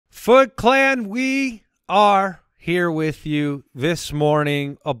Foot Clan, we are here with you this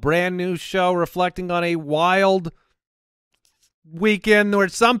morning. A brand new show reflecting on a wild weekend where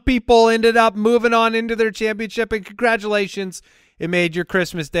some people ended up moving on into their championship, and congratulations. It made your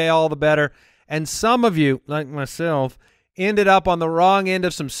Christmas day all the better. And some of you, like myself, ended up on the wrong end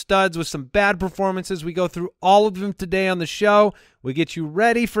of some studs with some bad performances. We go through all of them today on the show. We get you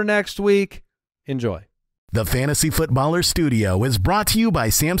ready for next week. Enjoy. The Fantasy Footballer Studio is brought to you by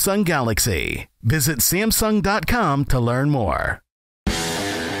Samsung Galaxy. Visit Samsung.com to learn more.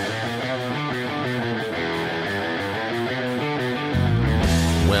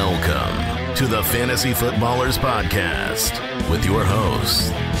 Welcome to the Fantasy Footballers Podcast with your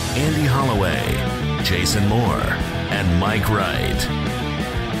hosts, Andy Holloway, Jason Moore, and Mike Wright.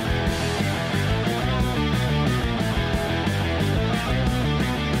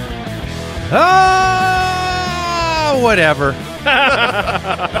 Whatever.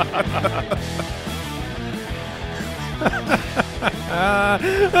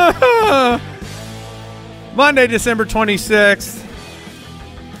 Monday, December 26th.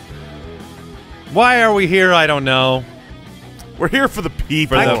 Why are we here? I don't know. We're here for the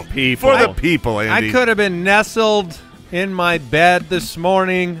people. For the people. For the people, Andy. I could have been nestled in my bed this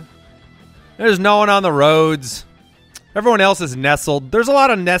morning. There's no one on the roads. Everyone else is nestled. There's a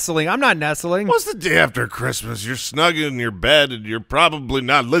lot of nestling. I'm not nestling. What's the day after Christmas? You're snug in your bed and you're probably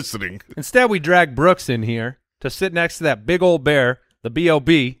not listening. Instead, we drag Brooks in here to sit next to that big old bear, the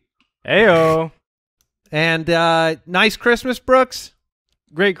B.O.B. Ayo. And nice Christmas, Brooks?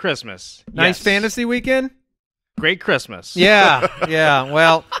 Great Christmas. Nice Yes. fantasy weekend? Great Christmas. Yeah, yeah.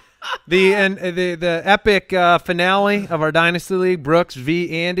 Well, the epic finale of our Dynasty League, Brooks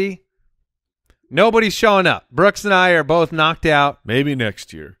v. Andy. Nobody's showing up. Brooks and I are both knocked out. Maybe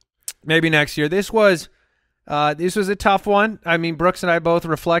next year. Maybe next year. This was a tough one. I mean, Brooks and I both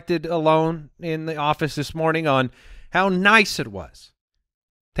reflected alone in the office this morning on how nice it was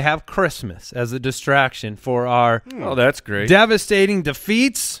to have Christmas as a distraction for our Oh, that's great. devastating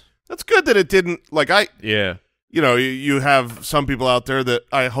defeats. That's good that it didn't, Yeah. you know, you have some people out there that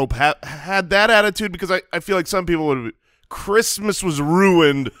I hope had that attitude, because I feel like some people would have, Christmas was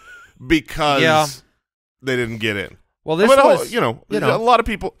ruined because they didn't get in. Well, this was, a lot of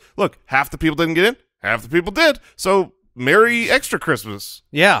people, look, half the people didn't get in, half the people did. So Merry extra Christmas.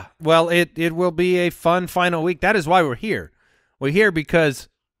 Yeah, well, it will be a fun final week. That is why we're here. We're here because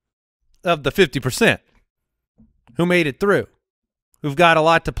of the 50% who made it through, who've got a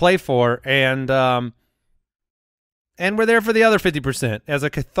lot to play for, and we're there for the other 50% as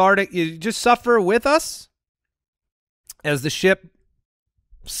a cathartic. You just suffer with us as the ship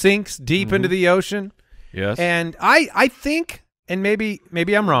sinks deep into the ocean. Yes. And I think, and maybe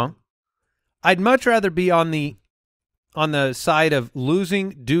I'm wrong, I'd much rather be on the side of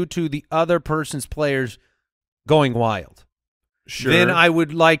losing due to the other person's players going wild. Sure. Then I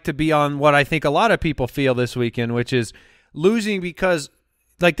would like to be on what I think a lot of people feel this weekend, which is losing because,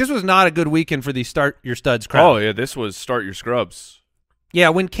 like, this was not a good weekend for the Start Your Studs crowd. Oh, yeah, this was Start Your Scrubs. Yeah,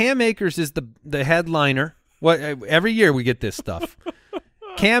 when Cam Akers is the headliner, every year we get this stuff.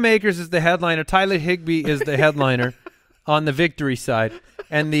 Cam Akers is the headliner. Tyler Higbee is the headliner on the victory side.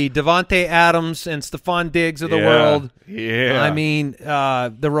 And the Devontae Adams and Stephon Diggs of the world. Yeah. I mean,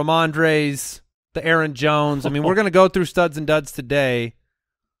 the Ramondres, the Aaron Jones. I mean, we're going to go through studs and duds today.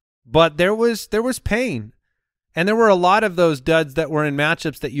 But there was pain. And there were a lot of those duds that were in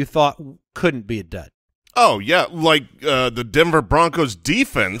matchups that you thought couldn't be a dud. Oh, yeah, like the Denver Broncos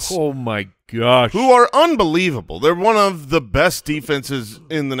defense. Oh, my gosh. Who are unbelievable. They're one of the best defenses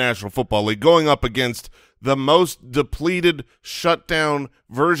in the National Football League, going up against the most depleted, shutdown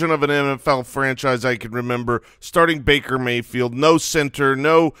version of an NFL franchise I can remember, starting Baker Mayfield, no center,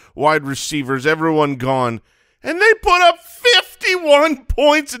 no wide receivers, everyone gone. And they put up 51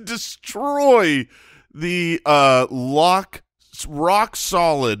 points and destroy the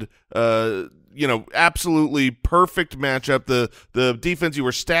rock-solid absolutely perfect matchup. The defense you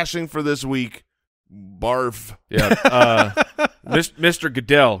were stashing for this week, barf. Yeah. Mr.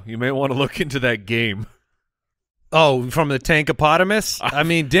 Goodell, you may want to look into that game. Oh, from the Tankopotamus? I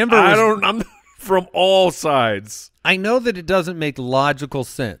mean, Denver was, I'm from all sides. I know that it doesn't make logical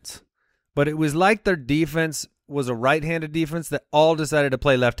sense, but it was like their defense was a right-handed defense that all decided to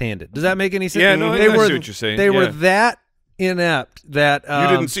play left-handed. Does that make any sense? Yeah, no, I see what you're saying. They were that inept that you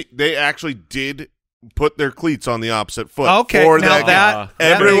didn't see. They actually did put their cleats on the opposite foot. Okay, for now that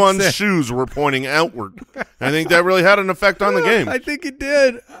that everyone's makes sense. shoes were pointing outward. I think that really had an effect on the game. I think it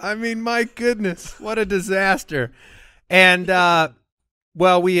did. I mean, my goodness, what a disaster! And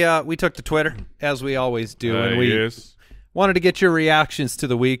we took to Twitter as we always do, and we yes. wanted to get your reactions to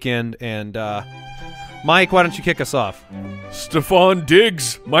the weekend. And Mike, why don't you kick us off? Stephon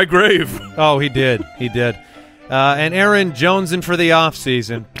Diggs, my grave. Oh, he did. He did. And Aaron Jonesin for the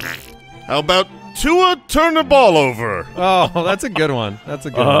offseason. How about Tua turn the ball over? Oh, that's a good one. That's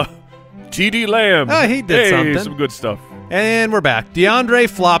a good one. TD Lamb. Oh, he did something. Some good stuff. And we're back. DeAndre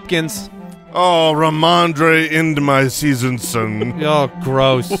Flopkins. Oh, Ramondre into my season, son. Oh,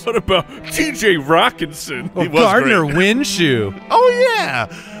 gross. What about TJ Rockinson? Oh, He was Gardner great. Minshew. Oh,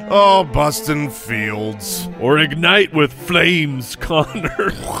 yeah. Oh, Bustin' Fields. Or Ignite with Flames,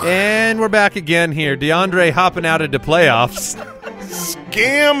 Connor. And we're back again here. DeAndre hopping out into playoffs.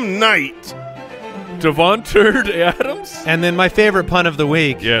 Scam night. Devonta Adams? And then my favorite pun of the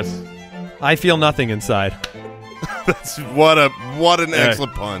week. Yes. I feel nothing inside. That's what an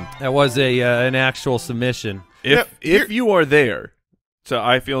excellent pun. That was an actual submission. If you are there, so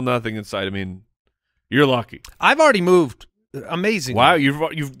I feel nothing inside. I mean, you're lucky. I've already moved. Amazing. Wow,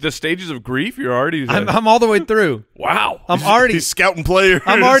 you've the stages of grief. You're already. I'm all the way through. Wow. He's scouting players.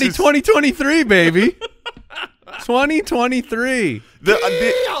 I'm already 2023, baby. 2023.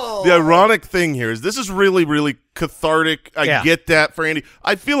 The ironic thing here is this is really, really cathartic. I get that for Andy.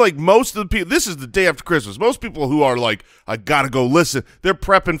 I feel like most of the people, this is the day after Christmas. Most people who are like, I got to go listen, they're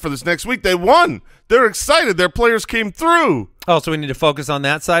prepping for this next week. They won. They're excited. Their players came through. Oh, so we need to focus on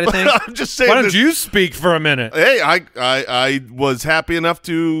that side of things? I'm just saying. Why don't you speak for a minute? Hey, I was happy enough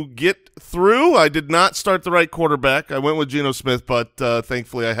to get through. I did not start the right quarterback. I went with Geno Smith, but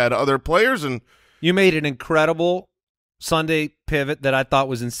thankfully I had other players. And you made an incredible Sunday pivot that I thought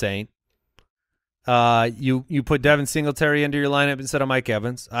was insane. You put Devin Singletary into your lineup instead of Mike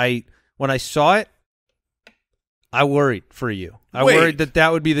Evans. When I saw it, I worried for you. I worried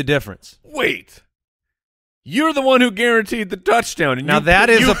that would be the difference. Wait. You're the one who guaranteed the touchdown. And now that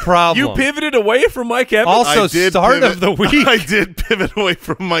is a problem. You pivoted away from Mike Evans? Also, start of the week. I did pivot away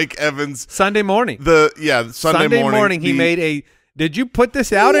from Mike Evans. Sunday mormorning. Sunday morning. He made a – did you put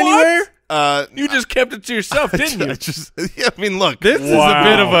this out anywhere? You just kept it to yourself, didn't you? I mean, look. This is a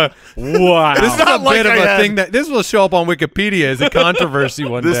bit of a wow. This is a bit of a thing that this will show up on Wikipedia as a controversy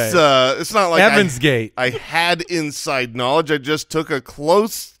one day. It's not like Evansgate. I had inside knowledge. I just took a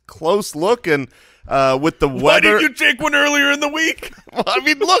close look and with the weather. Why did you take one earlier in the week? Well, I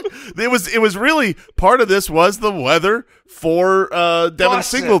mean, look, it was really part of this was the weather for Devin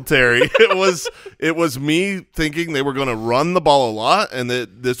Singletary. It was me thinking they were going to run the ball a lot, and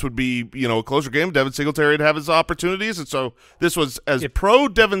that this would be a closer game. Devin Singletary would have his opportunities, and so this was as pro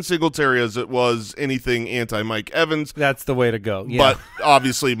Devin Singletary as it was anything anti Mike Evans. That's the way to go. Yeah. But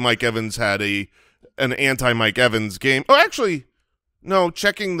obviously, Mike Evans had an anti Mike Evans game. Oh, actually. No,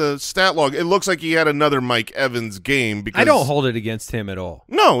 checking the stat log, it looks like he had another Mike Evans game. Because I don't hold it against him at all.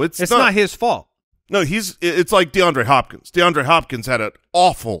 No, it's not his fault. No, it's like DeAndre Hopkins. DeAndre Hopkins had an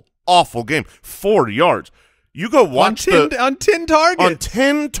awful game, 4 yards. You go watch on 10 targets. On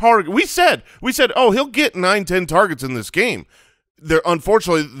 10 targets. We said, oh, he'll get 9-10 targets in this game.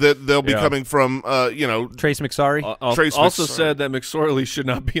 Unfortunately, they'll be coming from, Trace McSorley. Trace also McSorley. said that McSorley should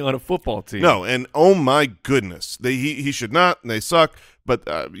not be on a football team. No, and oh my goodness, he should not, and they suck. But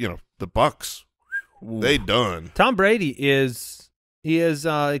the Bucks, they done. Tom Brady is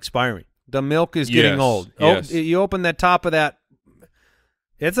expiring. The milk is getting old. Yes. Oh, you open that top of that.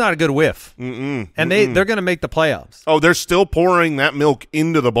 It's not a good whiff. And they're going to make the playoffs. Oh, they're still pouring that milk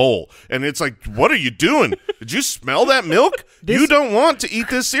into the bowl. And it's like, what are you doing? Did you smell that milk? You don't want to eat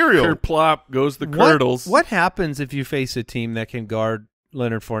this cereal. Kerplop goes the curdles. What happens if you face a team that can guard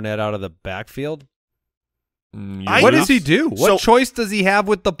Leonard Fournette out of the backfield? What does he do? What choice does he have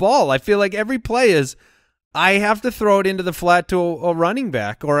with the ball? I feel like every play is, I have to throw it into the flat to a running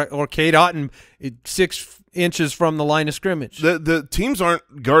back or Cade Otton 6 inches from the line of scrimmage. The teams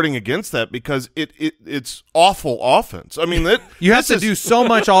aren't guarding against that because it's awful offense. I mean, you have to do so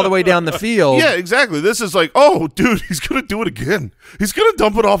much all the way down the field. Yeah, exactly. This is like, oh, dude, he's going to do it again. He's going to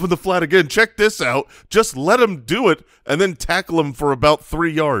dump it off in the flat again. Check this out. Just let him do it and then tackle him for about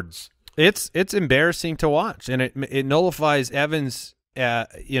 3 yards. It's embarrassing to watch, and it nullifies Evans.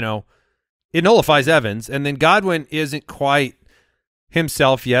 It nullifies Evans, and then Godwin isn't quite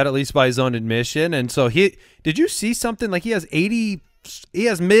himself yet, at least by his own admission. And so did you see something like he has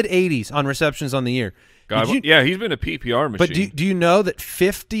mid-80s on receptions on the year? Godwin, he's been a PPR machine. But do you know that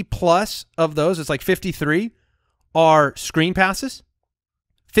 50 plus of those, it's like 53, are screen passes?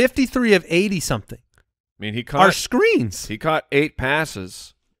 53 of 80 something. I mean, are screens. He caught 8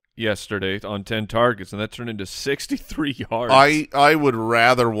 passes yesterday on 10 targets, and that turned into 63 yards. I would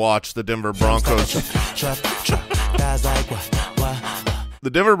rather watch the Denver Broncos. The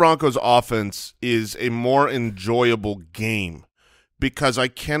Denver Broncos offense is a more enjoyable game because I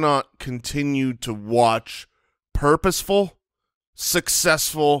cannot continue to watch purposeful,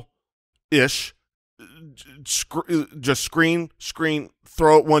 successful-ish, just screen,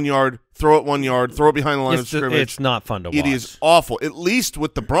 throw it 1 yard, throw it 1 yard, throw it behind the line of scrimmage. It's not fun to watch. It is awful. At least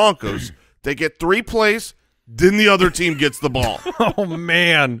with the Broncos, they get 3 plays, then the other team gets the ball. Oh,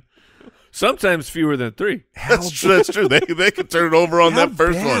 man. Sometimes fewer than 3. That's true. They could turn it over on that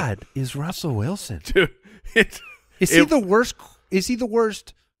first How one. bad is Russell Wilson? Dude, Is he the worst? Is he the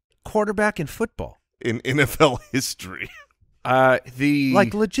worst quarterback in football? In NFL history.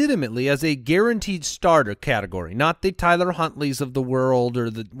 Like legitimately as a guaranteed starter category, not the Tyler Huntleys of the world or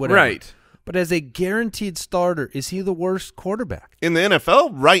the whatever. Right. But as a guaranteed starter, is he the worst quarterback? In the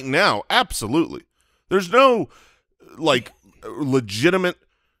NFL right now, absolutely. There's no like legitimate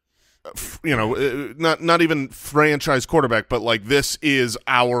not even franchise quarterback, but like this is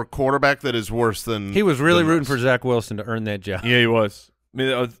our quarterback that is worse than He was really rooting us. for Zach Wilson to earn that job. Yeah, he was. I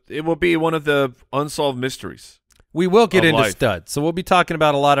mean, it will be one of the unsolved mysteries. We will get Of into life. studs. So we'll be talking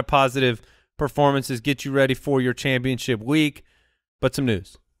about a lot of positive performances, get you ready for your championship week, but some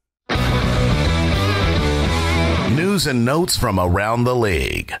news. News and notes from around the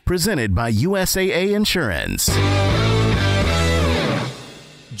league. Presented by USAA Insurance.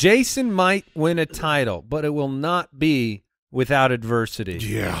 Jason might win a title, but it will not be without adversity.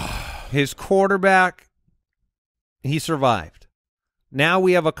 Yeah. His quarterback, he survived. Now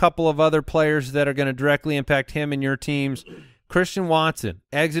we have a couple of other players that are going to directly impact him and your teams. Christian Watson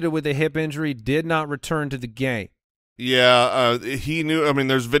exited with a hip injury, did not return to the game. Yeah, he knew. I mean,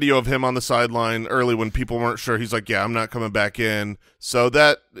 there's video of him on the sideline early when people weren't sure. He's like, yeah, I'm not coming back in. So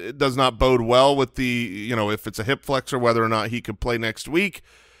that does not bode well with the, if it's a hip flexor, whether or not he could play next week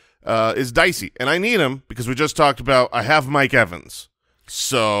is dicey. And I need him because we just talked about I have Mike Evans.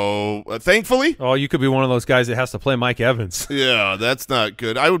 So thankfully. Oh, you could be one of those guys that has to play Mike Evans. Yeah, that's not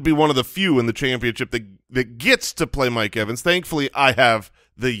good. I would be one of the few in the championship that gets to play Mike Evans. Thankfully, I have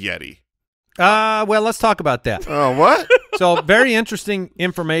the Yeti. Well, let's talk about that. Oh, what? So very interesting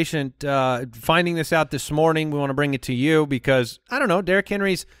information. Finding this out this morning, we want to bring it to you because, I don't know, Derrick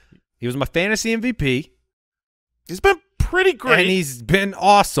Henry's – he was my fantasy MVP. He's been pretty great. And he's been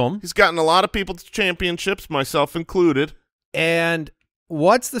awesome. He's gotten a lot of people to championships, myself included. And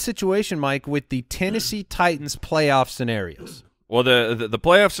what's the situation, Mike, with the Tennessee Titans playoff scenarios? Well, the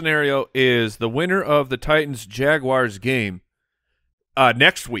playoff scenario is the winner of the Titans-Jaguars game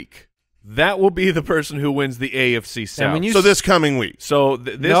next week. That will be the person who wins the AFC South. So this coming week. So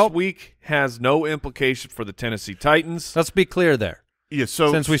this week has no implication for the Tennessee Titans. Let's be clear there. Yeah.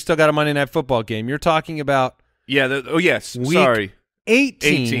 So since we still got a Monday Night Football game, you're talking about yes. Week Sorry.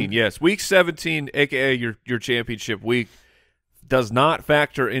 18. Yes. Week 17, a.k.a. your championship week, does not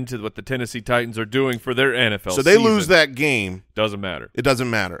factor into what the Tennessee Titans are doing for their NFL So they season. lose that game. Doesn't matter. It doesn't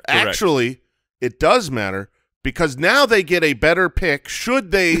matter. Correct. Actually, it does matter because now they get a better pick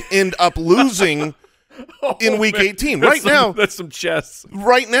should they end up losing in Week 18. That's some chess.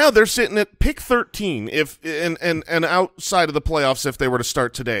 Right now they're sitting at pick 13 and outside of the playoffs if they were to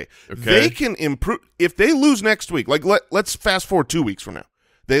start today. Okay. They can improve if they lose next week. Like let's fast forward 2 weeks from now.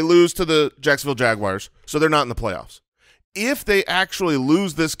 They lose to the Jacksonville Jaguars, so they're not in the playoffs. If they actually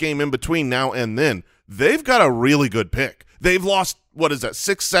lose this game in between now and then, they've got a really good pick. They've lost,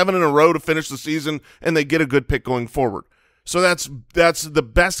 6, 7 in a row to finish the season, and they get a good pick going forward. So that's the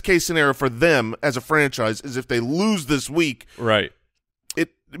best case scenario for them as a franchise is if they lose this week. Right.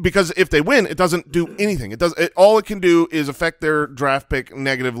 Because if they win, it doesn't do anything. All it can do is affect their draft pick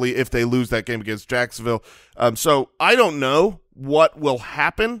negatively if they lose that game against Jacksonville. So I don't know what will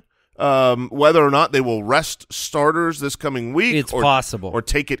happen. Whether or not they will rest starters this coming week. It's possible. Or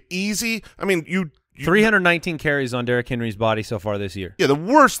take it easy. I mean, you 319 carries on Derrick Henry's body so far this year. Yeah, the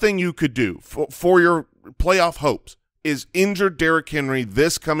worst thing you could do for your playoff hopes is injure Derrick Henry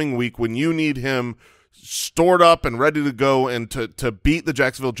this coming week when you need him stored up and ready to go and to beat the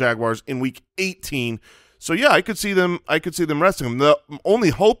Jacksonville Jaguars in Week 18. So yeah, I could see them resting him. The only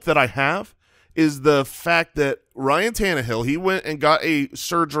hope that I have is the fact that Ryan Tannehill, he went and got a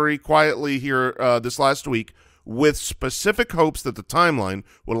surgery quietly here this last week with specific hopes that the timeline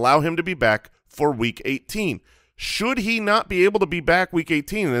would allow him to be back for Week 18. Should he not be able to be back Week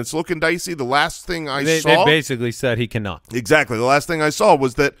 18, and it's looking dicey, the last thing I saw— They basically said he cannot. Exactly. The last thing I saw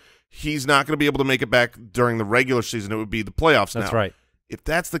was that he's not going to be able to make it back during the regular season. It would be the playoffs now. That's right. If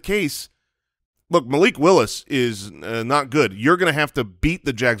that's the case— Look, Malik Willis is not good. You're going to have to beat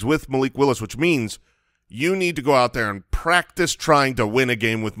the Jags with Malik Willis, which means you need to go out there and practice trying to win a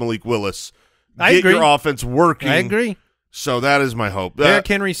game with Malik Willis. I agree. Get your offense working. I agree. So that is my hope. Derrick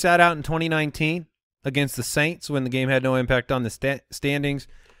Henry sat out in 2019 against the Saints when the game had no impact on the standings.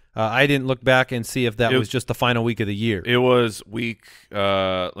 I didn't look back and see if that was just the final week of the year. It was week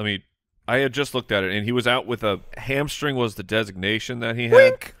I had just looked at it, and he was out with a hamstring was the designation that he had.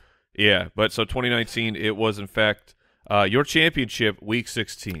 Wink. Yeah, but so 2019, it was, in fact, your championship, week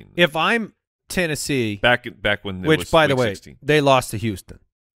 16. If I'm Tennessee, Back when it which, was by the week way, 16. they lost to Houston.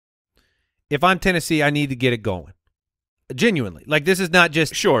 If I'm Tennessee, I need to get it going. Genuinely. Like, this is not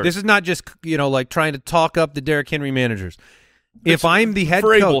just This is not just, like trying to talk up the Derrick Henry managers. If I'm the head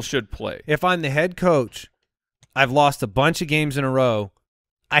coach, should play. If I'm the head coach, I've lost a bunch of games in a row.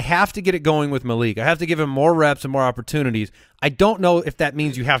 I have to get it going with Malik. I have to give him more reps and more opportunities. I don't know if that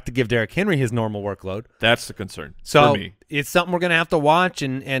means you have to give Derrick Henry his normal workload. That's the concern so for me. It's something we're going to have to watch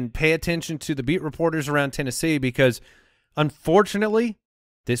and pay attention to the beat reporters around Tennessee because, unfortunately,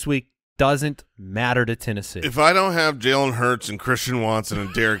 this week doesn't matter to Tennessee. If I don't have Jalen Hurts and Christian Watson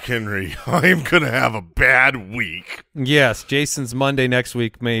and Derrick Henry, I am going to have a bad week. Yes, Jason's Monday next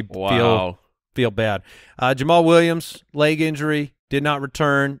week may feel bad. Jamal Williams, leg injury, did not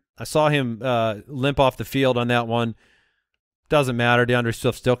return. I saw him limp off the field on that one. Doesn't matter. DeAndre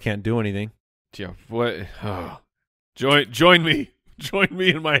Swift still can't do anything. Yeah, what? Oh. Join me. Join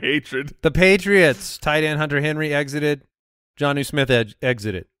me in my hatred. The Patriots, tight end Hunter Henry exited. Jonnu Smith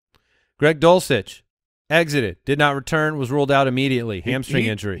exited. Greg Dulcich exited. Did not return. Was ruled out immediately. Hamstring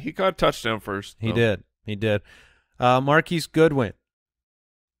injury. He caught a touchdown first. He did. Marquise Goodwin.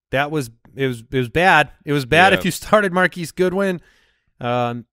 It was bad. It was bad if you started Marquise Goodwin.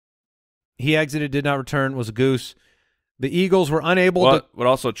 He exited, did not return, was a goose. The Eagles were unable to. But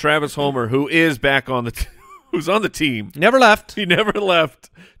also Travis Homer, who is back on the who's on the team. Never left. He never left.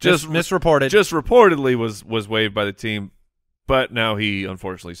 Just misreported. Just reportedly was waived by the team, but now he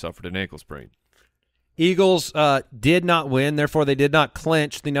unfortunately suffered an ankle sprain. Eagles did not win, therefore they did not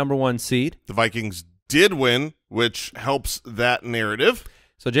clinch the #1 seed. The Vikings did win, which helps that narrative.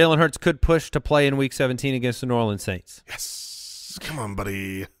 So Jalen Hurts could push to play in Week 17 against the New Orleans Saints. Yes. Come on,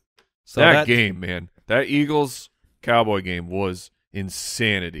 buddy. So that game, man. That Eagles-Cowboy game was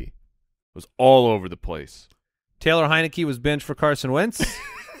insanity. It was all over the place. Taylor Heineke was benched for Carson Wentz.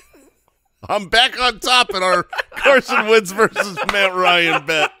 I'm back on top in our Carson Wentz versus Matt Ryan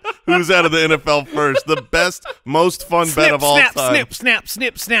bet. Who's out of the NFL first? The best, most fun bet of all time. Snap.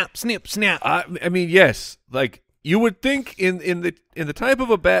 I mean, yes. Like, you would think in the type of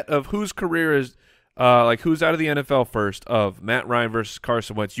a bet of whose career is like who's out of the NFL first of Matt Ryan versus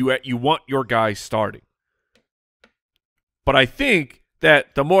Carson Wentz, you want your guy starting. But I think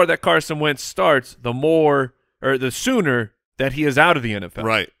that the more that Carson Wentz starts, the sooner that he is out of the NFL.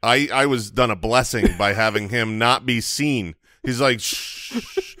 Right. I was done a blessing by having him not be seen. He's like,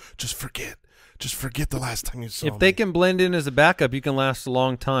 shh, just forget. Just forget the last time you saw me. If they can blend in as a backup, you can last a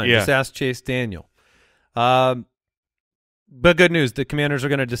long time. Yeah. Just ask Chase Daniel. But good news, the Commanders are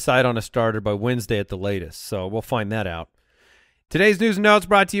going to decide on a starter by Wednesday at the latest, so we'll find that out. Today's news and notes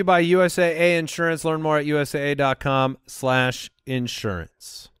brought to you by USAA Insurance. Learn more at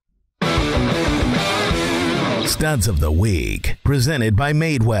usaa.com/insurance. Studs of the Week, presented by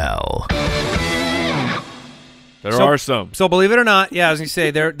Madewell. There are some. So believe it or not, yeah, as you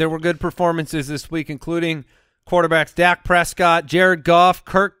say, there were good performances this week, including quarterbacks Dak Prescott, Jared Goff,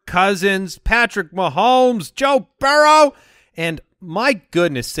 Kirk Cousins, Patrick Mahomes, Joe Burrow, and my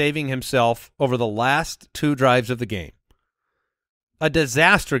goodness, saving himself over the last 2 drives of the game. A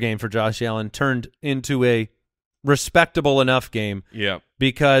disaster game for Josh Allen turned into a respectable enough game. Yeah.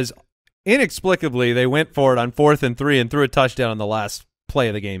 Because inexplicably they went for it on 4th and 3 and threw a touchdown on the last play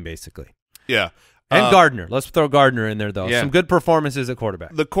of the game, basically. Yeah. And Gardner. Let's throw Gardner in there, though. Yeah. Some good performances at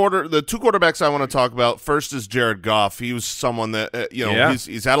quarterback. The 2 quarterbacks I want to talk about, first is Jared Goff. He was someone that,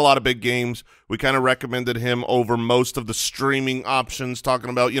 he's had a lot of big games. We kind of recommended him over most of the streaming options, talking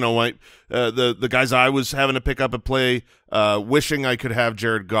about, the guys I was having to pick up and play, wishing I could have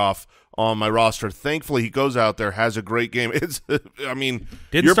Jared Goff on my roster. Thankfully, he goes out there, has a great game.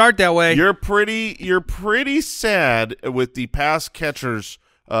 Didn't start that way. You're pretty sad with the pass catchers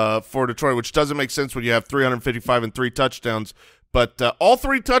for Detroit, which doesn't make sense when you have 355 and 3 touchdowns. But all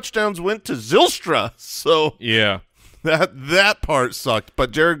 3 touchdowns went to Zylstra, so yeah, that part sucked.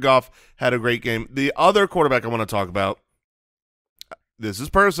 But Jared Goff had a great game. The other quarterback I want to talk about, this is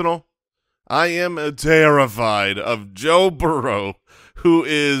personal. I am terrified of Joe Burrow, who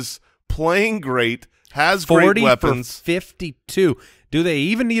is playing great, has great weapons. 40 for 52. Do they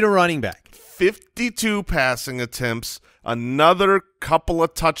even need a running back? 52 passing attempts. Another couple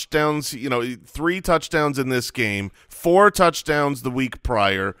of touchdowns, 3 touchdowns in this game, 4 touchdowns the week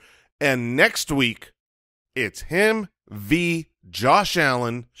prior, and next week it's him v. Josh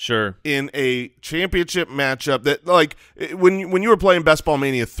Allen Sure. in a championship matchup that, like, when you were playing Best Ball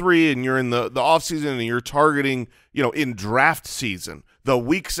Mania 3 and you're in the offseason and you're targeting, in draft season, the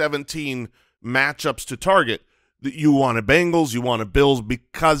Week 17 matchups to target, you wanted Bengals, you wanted Bills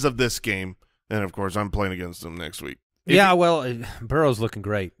because of this game. And, of course, I'm playing against them next week. Burrow's looking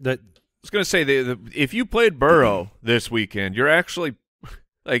great. I was going to say, if you played Burrow this weekend, you're actually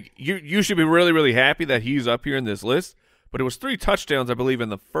like you should be really, really happy that he's up here in this list. But it was 3 touchdowns, I believe, in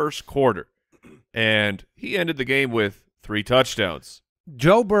the first quarter, and he ended the game with 3 touchdowns.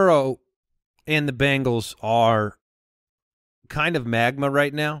 Joe Burrow and the Bengals are kind of magma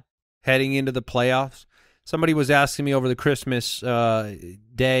right now, heading into the playoffs. Somebody was asking me over the Christmas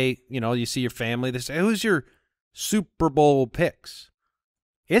day, you see your family, they say, who's your Super Bowl picks?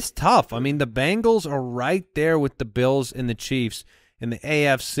 It's tough. I mean, the Bengals are right there with the Bills and the Chiefs in the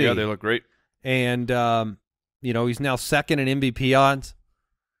AFC. Yeah, they look great. And, he's now second in MVP odds.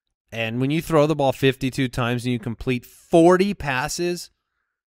 And when you throw the ball 52 times and you complete 40 passes,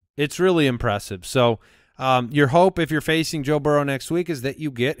 it's really impressive. So your hope if you're facing Joe Burrow next week is that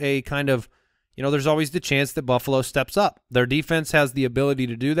you get a kind of, there's always the chance that Buffalo steps up. Their defense has the ability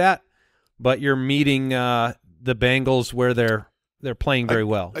to do that, but you're meeting the Bengals where they're playing very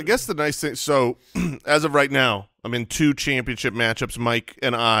well. I guess the nice thing, so as of right now, I'm in 2 championship matchups. Mike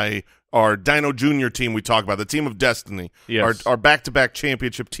and I, our Dino Junior team we talk about, the team of destiny, yes. our back-to-back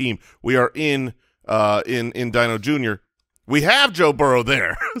championship team. We are in Dino Junior. We have Joe Burrow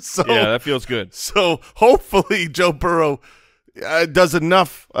there. So yeah, that feels good. So hopefully Joe Burrow does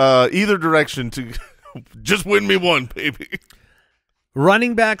enough either direction to just win me one, baby.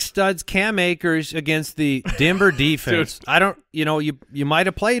 Running back studs Cam Akers against the Denver defense. Dude. I don't, you might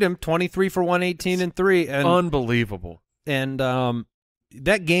have played him 23 for 118 and 3. And, unbelievable. And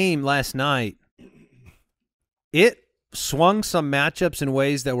that game last night, it swung some matchups in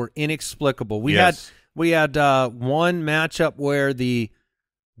ways that were inexplicable. We had one matchup where the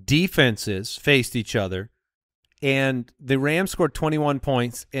defenses faced each other, and the Rams scored 21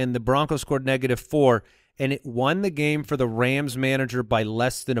 points, and the Broncos scored -4. And it won the game for the Rams manager by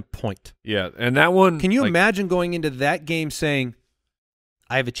less than a point. Yeah, and that one... Can you imagine going into that game saying,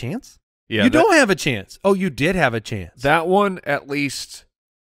 I have a chance? Yeah, you don't have a chance. Oh, you did have a chance. That one at least,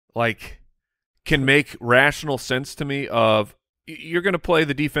 can make rational sense to me of you're going to play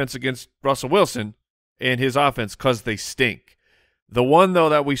the defense against Russell Wilson and his offense because they stink. The one, though,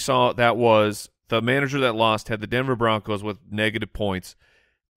 that we saw that was the manager that lost had the Denver Broncos with negative points.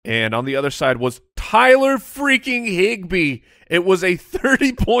 And on the other side was Tyler freaking Higbee. It was a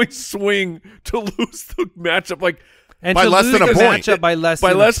 30-point swing to lose the matchup, and by less than a point. By less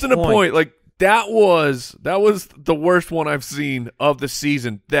than a point. That was the worst one I've seen of the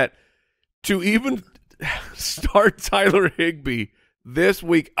season. That to even start Tyler Higbee this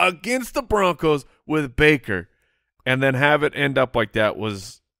week against the Broncos with Baker, and then have it end up like that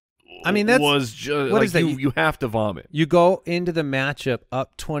was. I mean, was just what is that? You have to vomit. You go into the matchup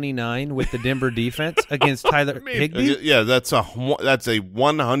up 29 with the Denver defense against Tyler Higbee. Yeah, that's a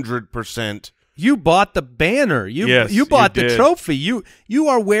 100%. You bought the banner. You bought the did. trophy. You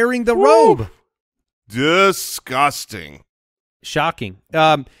are wearing the robe. Disgusting. Shocking.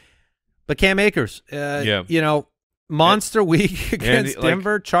 But Cam Akers, monster week against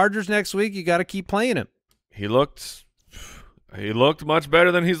Denver. Chargers next week. You got to keep playing him. He looked much better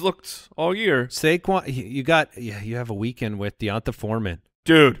than he's looked all year. Saquon, you have a weekend with Deonta Foreman,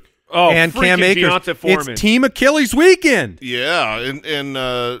 dude. Oh, and Cam Akers. Deonta Foreman. It's Team Achilles weekend. Yeah, and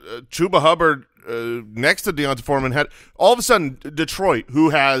Chuba Hubbard next to Deonta Foreman had all of a sudden Detroit, who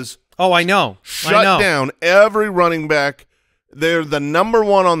has shut down every running back. They're the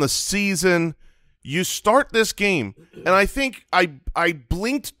 #1 on the season. You start this game, and I think I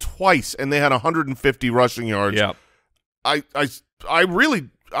blinked twice, and they had 150 rushing yards. Yeah. I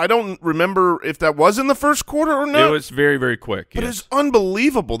don't remember if that was in the first quarter or not. It was very, very quick. But it's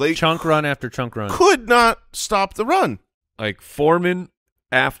unbelievable. They chunk run after chunk run. Could not stop the run. Foreman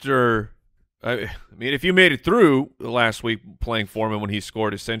after I mean, if you made it through last week playing Foreman when he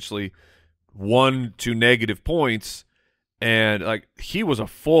scored essentially 1 to negative points, and he was a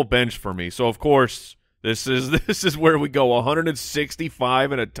full bench for me. So of course this is where we go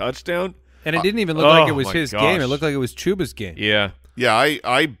 165 and a touchdown. And it didn't even look like it was his game. It looked like it was Chuba's game. Yeah. Yeah,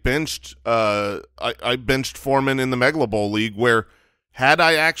 I benched I benched Foreman in the Megala Bowl League, where had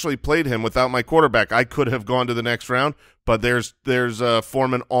I actually played him without my quarterback, I could have gone to the next round, but there's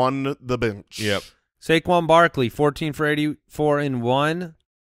Foreman on the bench. Yep. Saquon Barkley, 14 for 84 and 1,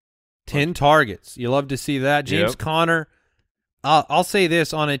 10 targets. You love to see that. James Conner, I'll say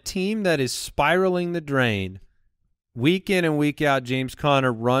this, on a team that is spiraling the drain, week in and week out, James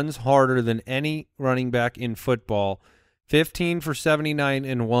Conner runs harder than any running back in football. 15 for 79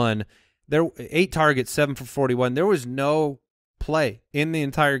 and 1. 8 targets, 7 for 41. There was no play in the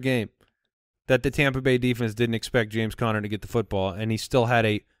entire game that the Tampa Bay defense didn't expect James Conner to get the football, and he still had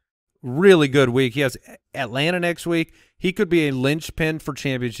a really good week. He has Atlanta next week. He could be a linchpin for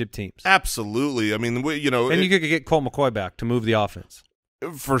championship teams. Absolutely. I mean, and you could get Colt McCoy back to move the offense.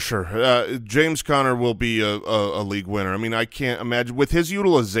 For sure. James Conner will be a league winner. I mean, I can't imagine. With his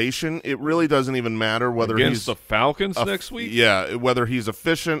utilization, it really doesn't even matter whether against he's the Falcons next week? Yeah, whether he's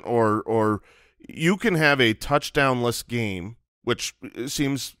efficient or you can have a touchdown-less game, which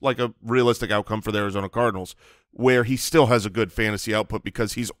seems like a realistic outcome for the Arizona Cardinals, where he still has a good fantasy output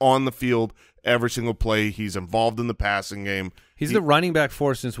because he's on the field every single play. He's involved in the passing game. He's the running back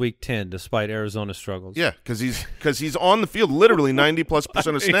for since week 10, despite Arizona's struggles. Yeah, because he's on the field literally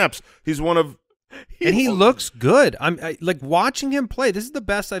 90+% of snaps. He's one of, and he looks good. I like watching him play. This is the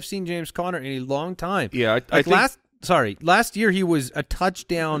best I've seen James Conner in a long time. Yeah, I think last year he was a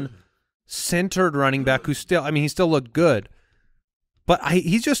touchdown centered running back who still, he still looked good, but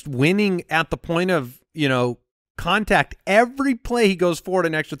he's just winning at the point of contact. Every play he goes forward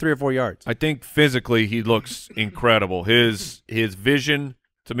an extra 3 or 4 yards. I think physically he looks incredible. His vision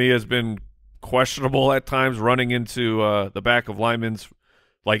to me has been questionable at times, running into the back of linemen's.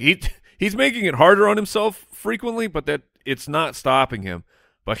 Like he's making it harder on himself frequently, but that it's not stopping him.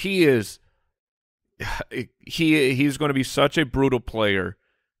 But he's going to be such a brutal player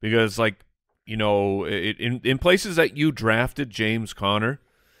because, in places that you drafted James Conner,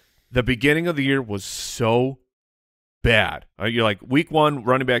 the beginning of the year was so bad. You're like week 1,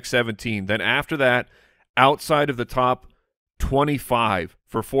 running back 17. Then after that, outside of the top 25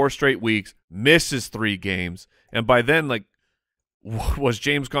 for 4 straight weeks, misses 3 games. And by then, was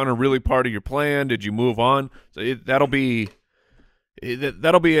James Conner really part of your plan? Did you move on? So that'll be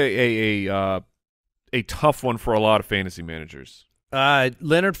a tough one for a lot of fantasy managers.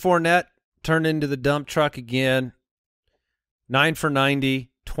 Leonard Fournette turned into the dump truck again. 9 for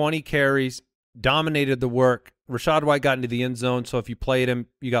 90, 20 carries, dominated the work. Rachaad White got into the end zone, so if you played him,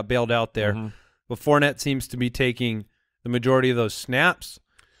 you got bailed out there. Mm-hmm. But Fournette seems to be taking the majority of those snaps.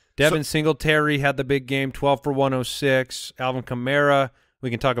 Devin Singletary had the big game, 12 for 106. Alvin Kamara, we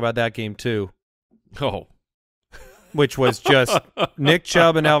can talk about that game too. Oh. Which was just Nick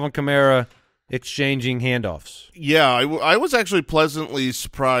Chubb and Alvin Kamara exchanging handoffs. Yeah, I was actually pleasantly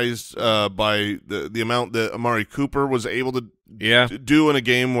surprised by the amount that Amari Cooper was able to do in a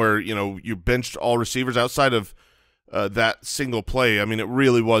game where you benched all receivers outside of that single play. I mean, it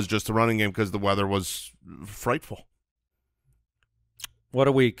really was just a running game because the weather was frightful. What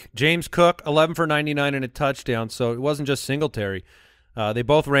a week. James Cook, 11 for 99 and a touchdown, so it wasn't just Singletary. They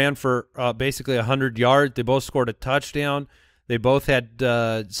both ran for basically 100 yards. They both scored a touchdown. They both had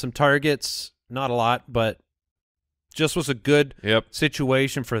some targets, not a lot, but just was a good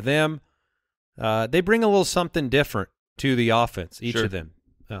situation for them. They bring a little something different to the offense, each of them.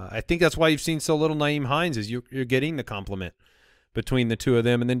 I think that's why you've seen so little Nyheim Hines is you're getting the compliment between the two of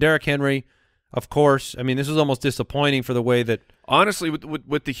them. And then Derrick Henry, of course. I mean, this was almost disappointing for the way that – honestly,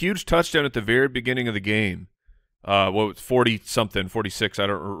 with the huge touchdown at the very beginning of the game, 40-something, 46, I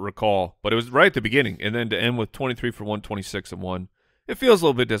don't recall. But it was right at the beginning. And then to end with 23 for 126 and 1. It feels a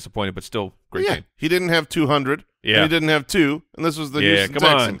little bit disappointing, but still great game. He didn't have 200. Yeah. And he didn't have 2. And this was the Houston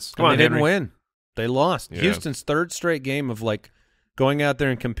Texans. Come on, they Henry. didn't win. They lost. Yeah. Houston's third straight game of going out there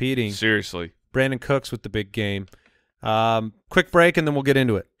and competing. Seriously. Brandon Cooks with the big game. Quick break, and then we'll get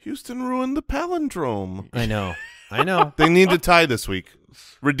into it. Houston ruined the palindrome. I know. I know. They need to tie this week.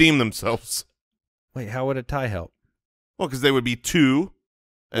 Redeem themselves. Wait, how would a tie help? Well, because they would be 2.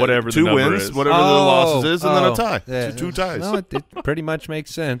 Whatever two the number wins, is. whatever the losses is, and then a tie. Yeah. Two ties. No, it pretty much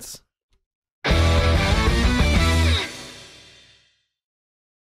makes sense.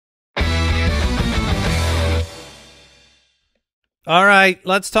 All right,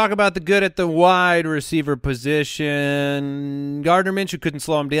 let's talk about the good at the wide receiver position. Gardner Minshew couldn't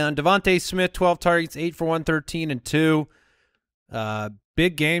slow him down. Devontae Smith, 12 targets, 8 for 113 and 2.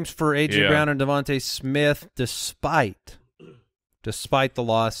 Big games for A.J. Brown and Devontae Smith, despite the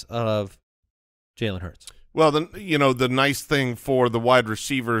loss of Jalen Hurts. Well, the nice thing for the wide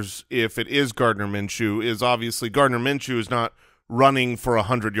receivers, if it is Gardner Minshew, is obviously Gardner Minshew is not running for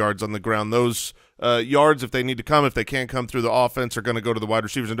 100 yards on the ground. Those yards, if they need to come, if they can't come through the offense, are going to go to the wide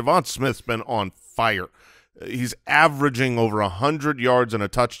receivers. And Devon Smith's been on fire. He's averaging over 100 yards and a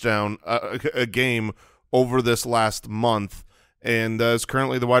touchdown a game over this last month, and is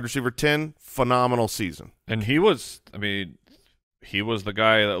currently the wide receiver 10. Phenomenal season. And he was the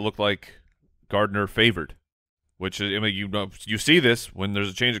guy that looked like Gardner favored which is, I mean, you see this when there's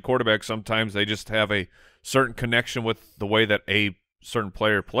a change of quarterback. Sometimes they just have a certain connection with the way that a certain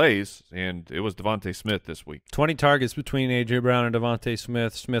player plays, and it was Devontae Smith this week. 20 targets between A.J. Brown and Devontae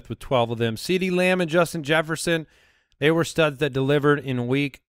Smith. Smith with 12 of them. CeeDee Lamb and Justin Jefferson, they were studs that delivered in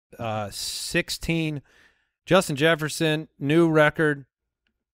week 16. Justin Jefferson, new record,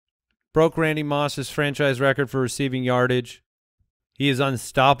 broke Randy Moss's franchise record for receiving yardage. He is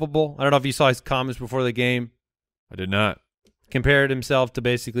unstoppable. I don't know if you saw his comments before the game. I did not. Compared himself to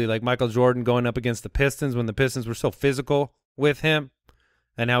basically like Michael Jordan going up against the Pistons when the Pistons were so physical with him,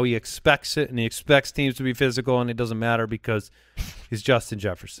 and how he expects it, and he expects teams to be physical, and it doesn't matter because he's Justin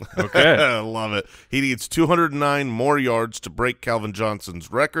Jefferson. Okay. I love it. He needs 209 more yards to break Calvin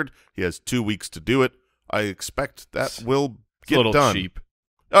Johnson's record. He has 2 weeks to do it. I expect that will get a little done. cheap.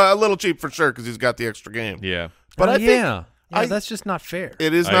 A little cheap for sure because he's got the extra game. Yeah. But I think that's just not fair.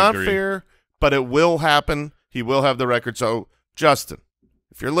 it is I not agree. fair, but it will happen. He will have the record. So, Justin,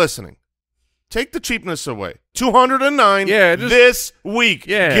 if you're listening, take the cheapness away. 209 this week.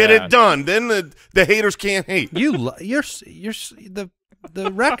 Yeah. Get it done. Then the haters can't hate. You're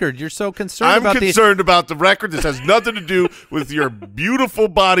the record. You're so concerned I'm about concerned about the record. This has nothing to do with your beautiful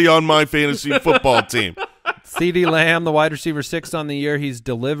body on my fantasy football team. CeeDee Lamb, the wide receiver 6 on the year. He's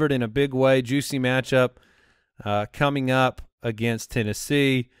delivered in a big way. Juicy matchup coming up against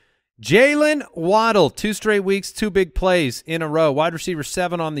Tennessee. Jalen Waddle, 2 straight weeks, 2 big plays in a row. Wide receiver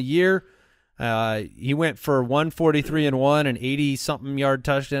 7 on the year. He went for 143 and 1, an 80-something yard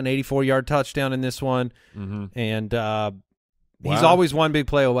touchdown, 84-yard touchdown in this one. And he's always one big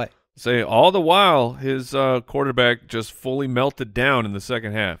play away. Say all the while, his quarterback just fully melted down in the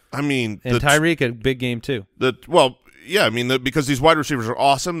second half. I mean, and Tyreek, a big game too. Yeah, I mean, because these wide receivers are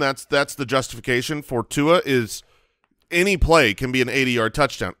awesome. That's the justification for Tua is any play can be an 80-yard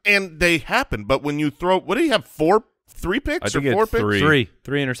touchdown, and they happen. But when you throw, what do you have? 3 picks I think or 4 it's picks? 3.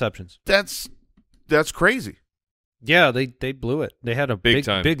 Three interceptions. That's crazy. Yeah, they blew it. They had a Big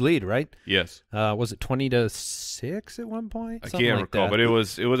time. big lead, right? Yes. Was it 20-6 at one point? I Something can't like recall, that. but it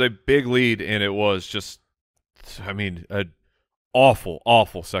was a big lead, and it was just, I mean, an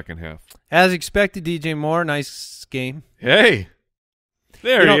awful second half. As expected, DJ Moore, nice game. Hey,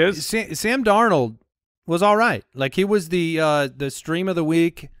 there he is. Sam Darnold was all right. Like, he was the stream of the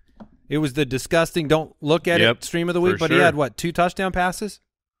week. It was the disgusting, don't look at it stream of the week, for but sure. he had, what, 2 touchdown passes?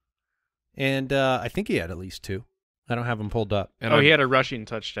 And I think he had at least 2. I don't have them pulled up. And he had a rushing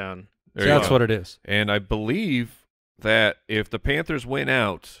touchdown. So that's what it is. And I believe that if the Panthers win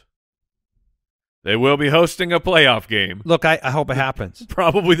out, they will be hosting a playoff game. Look, I hope it happens.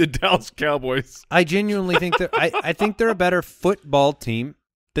 Probably the Dallas Cowboys. I genuinely think that I think they're a better football team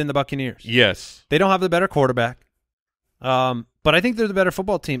than the Buccaneers. Yes. They don't have the better quarterback. But I think they're the better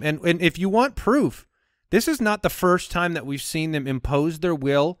football team. And if you want proof, this is not the first time that we've seen them impose their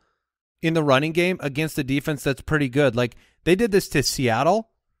will in the running game against a defense that's pretty good. Like, they did this to Seattle,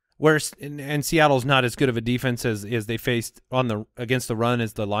 and Seattle's not as good of a defense as they faced against the run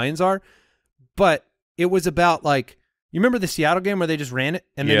as the Lions are. But it was about, like, you remember the Seattle game where they just ran it,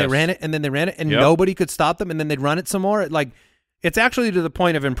 and then they ran it, and then they ran it, and nobody could stop them, and then they'd run it some more? Like, it's actually to the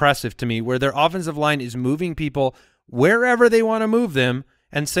point of impressive to me where their offensive line is moving people wherever they want to move them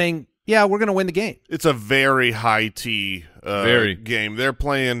and saying, yeah, we're going to win the game. It's a very high T game. They're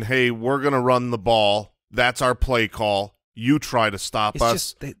playing, hey, we're going to run the ball. That's our play call. You try to stop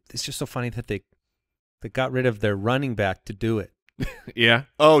us. It's just so funny that they got rid of their running back to do it. Yeah.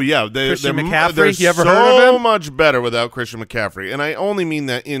 Oh, yeah. Christian they're McCaffrey, you ever so heard of him? much better without Christian McCaffrey. And I only mean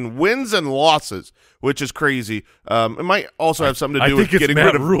that in wins and losses, which is crazy. It might also have something to do with getting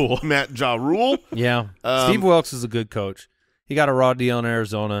rid of Matt Ja Rule. Yeah. Steve Wilkes is a good coach. He got a raw deal in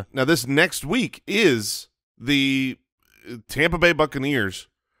Arizona. Now, this next week is the Tampa Bay Buccaneers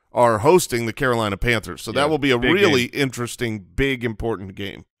are hosting the Carolina Panthers. So that will be a really interesting, big, important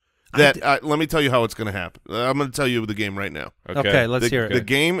game. Let me tell you how it's going to happen. I'm going to tell you the game right now. Okay, let's hear it. The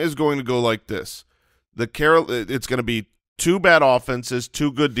game is going to go like this. It's going to be 2 bad offenses,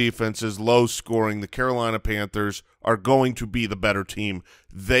 2 good defenses, low scoring. The Carolina Panthers are going to be the better team.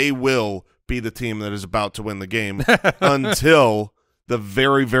 They will be the team that is about to win the game until the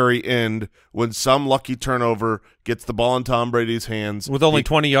very, very end when some lucky turnover gets the ball in Tom Brady's hands. With only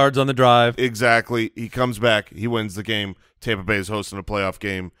 20 yards on the drive. Exactly. He comes back. He wins the game. Tampa Bay is hosting a playoff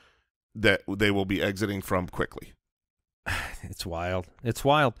game that they will be exiting from quickly. It's wild. It's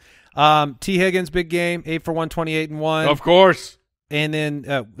wild. T. Higgins, big game, 8 for 128 and 1. Of course. And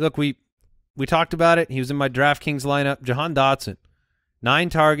then, look, we talked about it. He was in my DraftKings lineup. Jahan Dotson, 9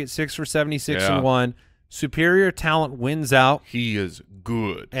 targets, 6 for 76 and 1. superior talent wins out. He is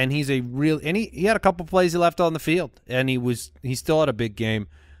good. And he's a real – and he had a couple plays he left on the field, and he still had a big game.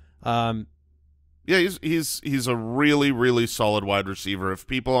 Yeah, he's a really, really solid wide receiver. If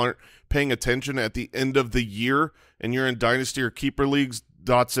people aren't paying attention at the end of the year and you're in dynasty or keeper leagues,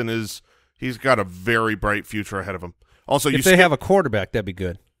 Dotson he's got a very bright future ahead of him. Also, if they have a quarterback, that'd be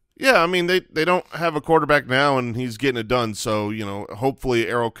good. Yeah, I mean, they don't have a quarterback now, and he's getting it done. So, hopefully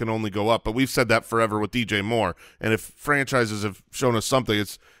Arrow can only go up. But we've said that forever with DJ Moore. And if franchises have shown us something,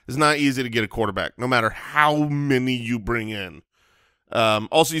 it's not easy to get a quarterback, no matter how many you bring in.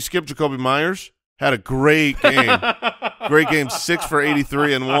 Also, you skipped Jacoby Myers. Had a great game. Great game, 6 for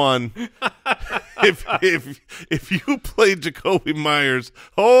 83 and 1. If you played Jacoby Myers,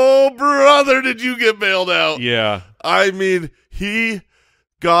 oh, brother, did you get bailed out. Yeah. I mean, he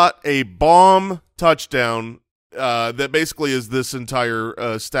got a bomb touchdown that basically is this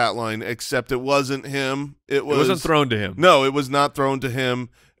entire stat line, except it wasn't him. It wasn't thrown to him. No, it was not thrown to him.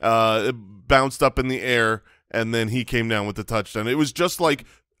 It bounced up in the air, and then he came down with the touchdown. It was just like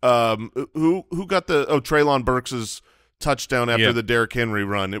who got Treylon Burks' touchdown after the Derrick Henry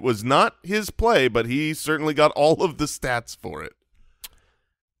run. It was not his play, but he certainly got all of the stats for it.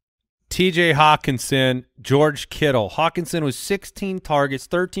 TJ Hawkinson, George Kittle. Hawkinson was 16 targets,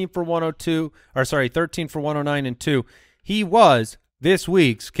 13 for 109 and 2. He was this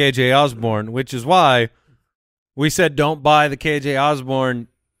week's KJ Osborne, which is why we said don't buy the KJ Osborne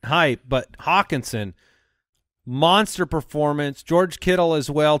hype. But Hawkinson, monster performance. George Kittle as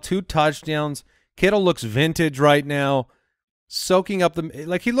well, 2 touchdowns. Kittle looks vintage right now, soaking up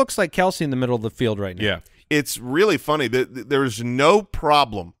he looks like Kelsey in the middle of the field right now. Yeah. It's really funny that there's no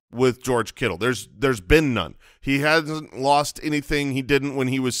problem with George Kittle. There's been none. He hasn't lost anything he didn't when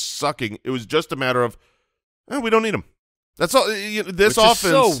he was sucking. It was just a matter of, we don't need him. That's all. This offense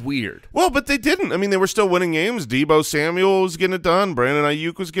is so weird. Well, but they didn't. I mean, they were still winning games. Debo Samuel was getting it done. Brandon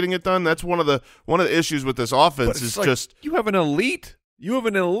Ayuk was getting it done. That's one of the issues with this offense is just you have an elite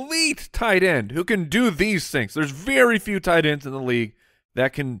tight end who can do these things. There's very few tight ends in the league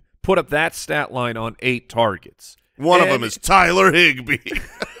that can put up that stat line on 8 targets. One of them is Tyler Higbee.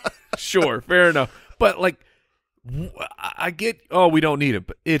 Sure, fair enough. But I get, we don't need him.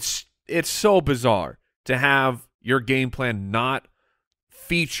 But it's so bizarre to have your game plan not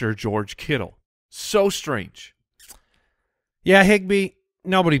feature George Kittle. So strange. Yeah, Higbee,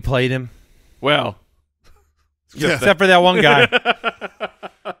 nobody played him. Well, except for that one guy.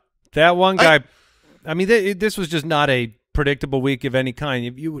 That one guy. I mean, this was just not a predictable week of any kind.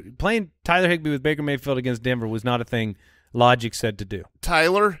 If you playing Tyler Higbee with Baker Mayfield against Denver was not a thing logic said to do.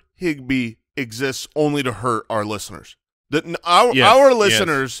 Tyler Higbee exists only to hurt our listeners. Our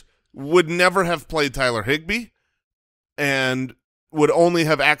listeners would never have played Tyler Higbee and would only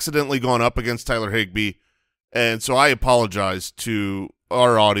have accidentally gone up against Tyler Higbee. And so I apologize to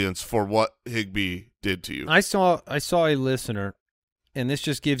our audience for what Higbee did to you. I saw a listener, and this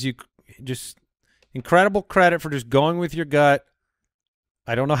just gives you just incredible credit for just going with your gut.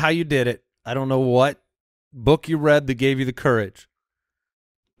 I don't know how you did it. I don't know what book you read that gave you the courage.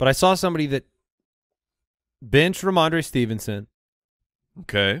 But I saw somebody that benched Ramondre Stevenson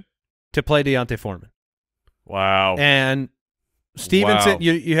okay, to play Deontay Foreman. Wow. And Stevenson,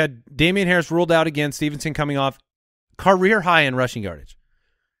 you had Damian Harris ruled out again, Stevenson coming off career high in rushing yardage.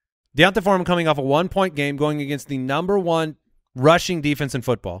 Deontay Foreman coming off a 1-point game going against the #1 rushing defense in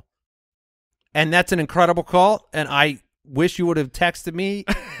football. And that's an incredible call, and I wish you would have texted me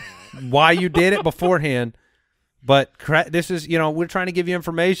why you did it beforehand. But this is, we're trying to give you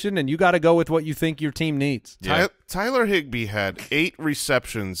information, and you got to go with what you think your team needs. Yeah. Tyler Higbee had 8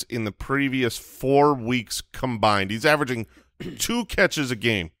 receptions in the previous 4 weeks combined. He's averaging 2 catches a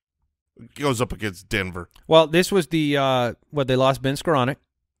game. Goes up against Denver. Well, this was the they lost Ben Skoranek.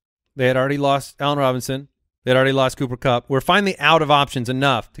 They had already lost Allen Robinson. They had already lost Cooper Kupp. We're finally out of options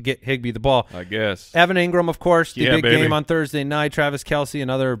enough to get Higbee the ball. I guess. Evan Ingram, of course, the big baby. game on Thursday night. Travis Kelce,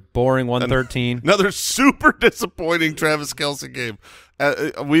 another boring 113. Another super disappointing Travis Kelce game.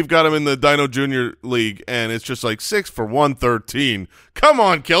 We've got him in the Dino Junior League, and it's just like 6 for 113. Come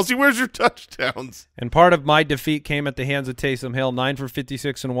on, Kelce, where's your touchdowns? And part of my defeat came at the hands of Taysom Hill, 9 for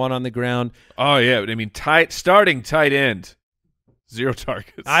 56 and 1 on the ground. Oh, yeah. I mean, starting tight end, 0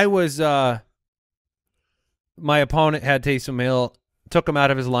 targets. I was my opponent had Taysom Hill, took him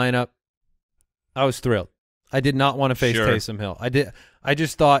out of his lineup. I was thrilled. I did not want to face Taysom Hill. I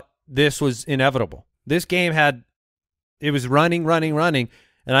just thought this was inevitable. This game it was running,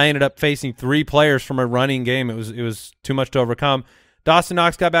 and I ended up facing 3 players from a running game. It was too much to overcome. Dawson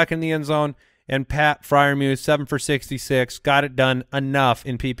Knox got back in the end zone, And Pat Fryermuth, 7 for 66, got it done enough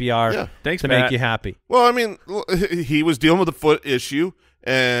in PPR Thanks, to Pat. make you happy. Well, I mean, he was dealing with a foot issue,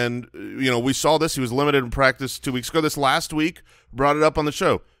 and we saw this. He was limited in practice 2 weeks ago. This last week, brought it up on the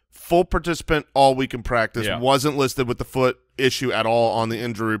show. Full participant all week in practice. Yeah. Wasn't listed with the foot issue at all on the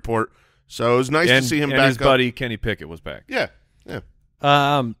injury report. So it was nice to see him back and his up. buddy Kenny Pickett was back. Yeah.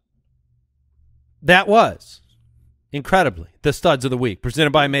 That was incredibly the studs of the week,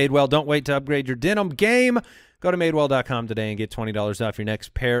 presented by Madewell. Don't wait to upgrade your denim game. Go to madewell.com today and get $20 off your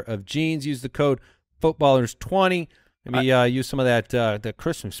next pair of jeans. Use the code footballers20. Maybe use some of that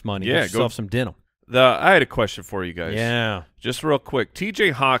Christmas money. Yeah, Get yourself some denim. I had a question for you guys. Yeah. Just real quick.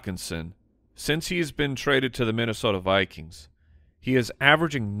 T.J. Hawkinson, since he's been traded to the Minnesota Vikings, he is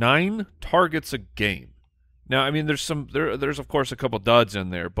averaging 9 targets a game. Now, I mean, there's of course a couple duds in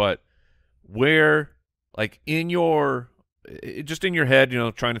there, but where, like, in your head,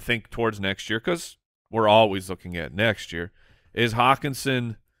 trying to think towards next year, because we're always looking at next year, is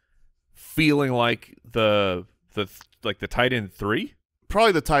Hawkinson feeling like the tight end 3?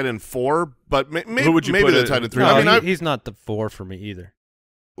 Probably the tight end 4, but maybe Who would you put the it- tight end 3. No, I mean, he's not the 4 for me either.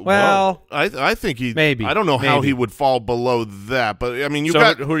 Well, I think he maybe. I don't know how Maybe. he would fall below that, but I mean, Who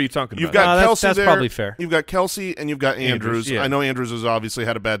are you talking You've about? got No, Kelsey that's there. probably fair. You've got Kelsey and you've got Andrews. yeah. I know Andrews has obviously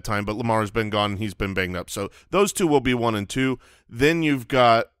had a bad time, but Lamar's been gone and he's been banged up. So those two will be 1 and 2. Then you've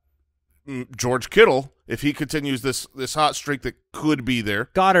got George Kittle, if he continues this hot streak that could be there.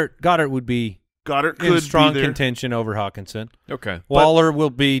 Goddard would be Goddard in could strong be there. contention over Hawkinson. Okay. Waller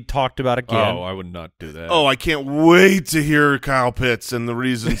will be talked about again. Oh, I would not do that. Oh, I can't wait to hear Kyle Pitts and the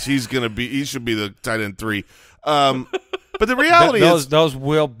reasons he should be the tight end 3. But the reality is those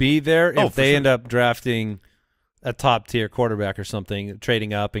will be there Oh, if for they sure. end up drafting a top tier quarterback or something,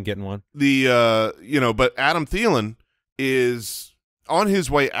 trading up and getting one. but Adam Thielen is on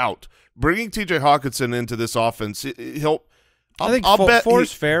his way out. Bringing T.J. Hawkinson into this offense, I think I'll bet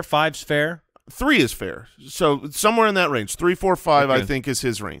 4's fair, 5's fair. 3 is fair. So somewhere in that range, 3, 4, 5, I Okay. think is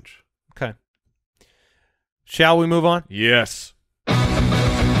his range. Okay. Shall we move on? Yes.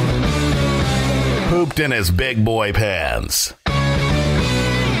 Pooped in his big boy pants.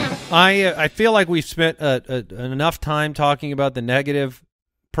 I feel like we've spent enough time talking about the negative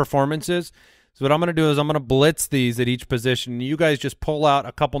performances. So what I'm going to do is I'm going to blitz these at each position. You guys just pull out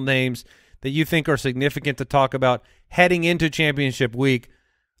a couple names that you think are significant to talk about heading into championship week.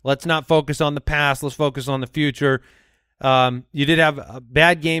 Let's not focus on the past. Let's focus on the future. You did have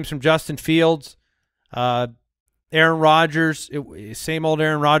bad games from Justin Fields. Aaron Rodgers, same old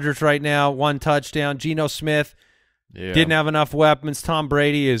Aaron Rodgers right now, 1 touchdown. Geno Smith didn't have enough weapons. Tom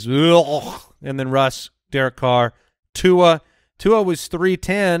Brady is ugh. And then Russ, Derek Carr. Tua was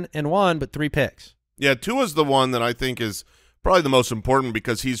 3-10 and 1, but 3 picks. Yeah, Tua's the one that I think is probably the most important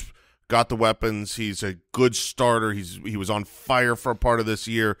because he's got the weapons. He's a good starter. He was on fire for a part of this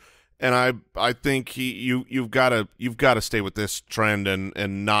year, and I think you've got to stay with this trend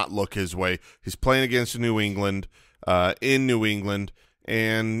and not look his way. He's playing against New England, in New England,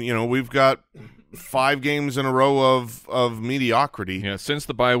 and we've got 5 games in a row of mediocrity. Yeah, since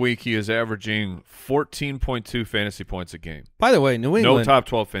the bye week, he is averaging 14.2 fantasy points a game. By the way, New England. No top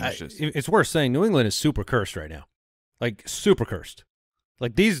 12 finishes. It's worth saying New England is super cursed right now. Like, super cursed.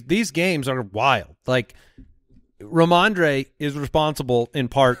 Like, these games are wild. Like, Ramondre is responsible in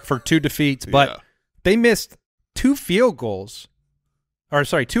part for 2 defeats, but they missed 2 field goals. Or,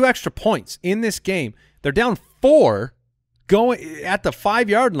 sorry, 2 extra points in this game. They're down 4 going at the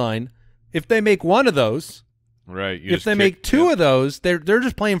 5-yard line. If they make 1 of those, Right. if they make 2 of those, they're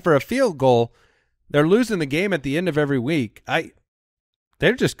just playing for a field goal. They're losing the game at the end of every week.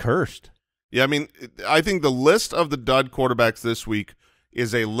 They're just cursed. Yeah, I mean, I think the list of the dud quarterbacks this week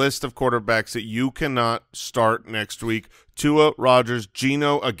is a list of quarterbacks that you cannot start next week. Tua, Rodgers,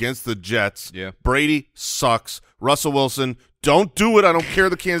 Geno against the Jets. Yeah. Brady sucks. Russell Wilson, don't do it. I don't care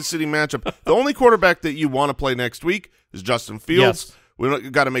the Kansas City matchup. The only quarterback that you want to play next week is Justin Fields. Yes. We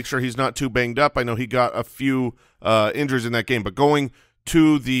got to make sure he's not too banged up. I know he got a few injuries in that game, but going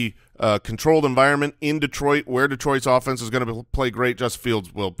to the controlled environment in Detroit, where Detroit's offense is going to play great, Justin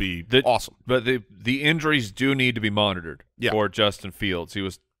Fields will be awesome. But the injuries do need to be monitored for Justin Fields. He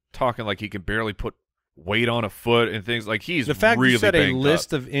was talking like he can barely put weight on a foot and things like he's The fact really you said a banged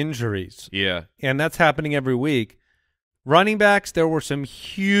list up. of injuries, Yeah. and that's happening every week. Running backs, there were some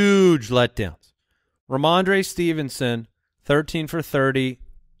huge letdowns. Ramondre Stevenson, 13 for 30,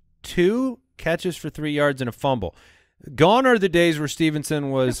 2 catches for 3 yards and a fumble. Gone are the days where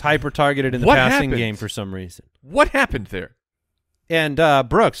Stevenson was hyper-targeted in the What passing happened? game for some reason. What happened there? And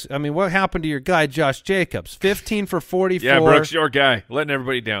Brooks, I mean, what happened to your guy Josh Jacobs? 15 for 44. Yeah, Brooks, your guy, letting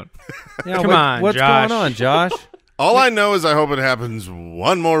everybody down. Yeah, Come on, what's Josh. going on, Josh? All I know is I hope it happens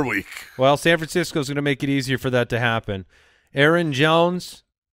one more week. Well, San Francisco's going to make it easier for that to happen. Aaron Jones,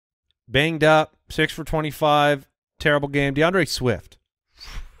 banged up, 6 for 25, terrible game. DeAndre Swift,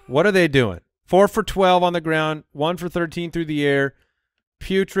 what are they doing? 4 for 12 on the ground, 1 for 13 through the air.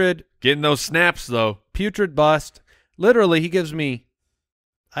 Putrid. Getting those snaps, though. Putrid bust. Literally, he gives me,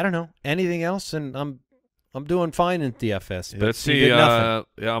 I don't know, anything else, and I'm doing fine in DFS. But Let's he see. did nothing.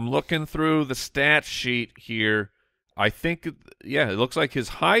 Yeah, I'm looking through the stat sheet here. I think, yeah, it looks like his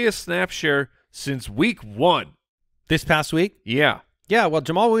highest snap share since week 1. This past week? Yeah. Yeah, well,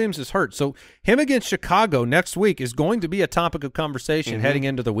 Jamal Williams is hurt. So him against Chicago next week is going to be a topic of conversation heading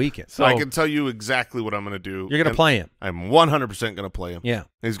into the weekend. So I can tell you exactly what I'm going to do. You're going to play him. I'm 100% going to play him. Yeah.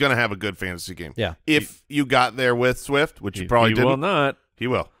 He's going to have a good fantasy game. Yeah. If you got there with Swift, which you probably he didn't. will not. He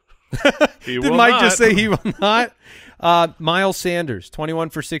will. He Did will Mike not. just say he will not? Miles Sanders, 21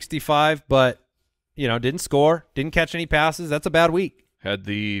 for 65, but, you know, didn't score, didn't catch any passes. That's a bad week. Had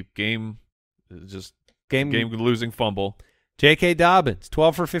the game Game losing fumble. J.K. Dobbins,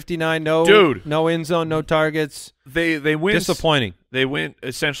 12 for 59, Dude. no end zone, no targets. They went Disappointing. They went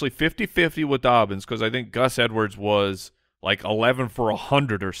essentially 50-50 with Dobbins because I think Gus Edwards was like 11 for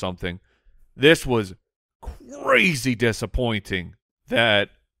 100 or something. This was crazy disappointing that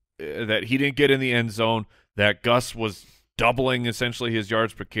he didn't get in the end zone, that Gus was doubling essentially his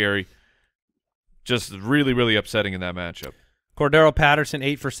yards per carry. Just really, really upsetting in that matchup. Cordero Patterson,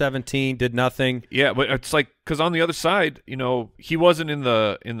 8 for 17, did nothing. Yeah, but it's like because on the other side, you know, he wasn't in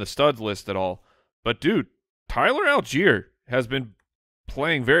the studs list at all. But dude, Tyler Algier has been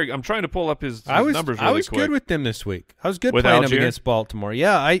playing very. I'm trying to pull up his numbers. Really I was quick. good with them this week. I was good With playing Algier? him against Baltimore.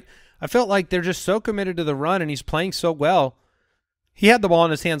 Yeah, I felt like they're just so committed to the run, and he's playing so well. He had the ball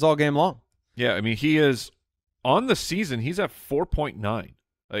in his hands all game long. Yeah, I mean he is on the season. He's at 4.9.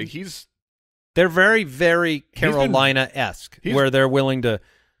 Like he's. They're very, very Carolina-esque, where they're willing to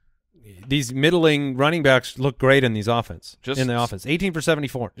 – these middling running backs look great in these offense. In the offense. 18 for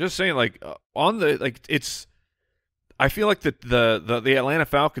 74. Just saying, like on the like it's. I feel like the Atlanta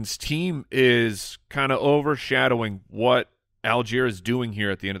Falcons team is kind of overshadowing what Algier is doing here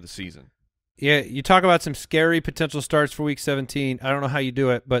at the end of the season. Yeah, you talk about some scary potential starts for Week 17. I don't know how you do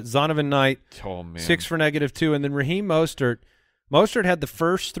it, but Zonovan Knight, 6 for -2, and then Raheem Mostert. Mostert had the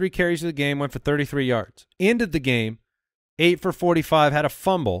first 3 carries of the game, went for 33 yards. Ended the game, 8 for 45, had a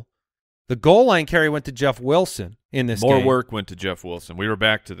fumble. The goal line carry went to Jeff Wilson in this game. More work went to Jeff Wilson. We were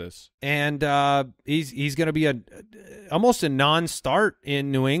back to this. And he's going to be almost a non-start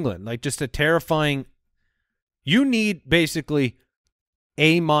in New England, like just a terrifying – you need basically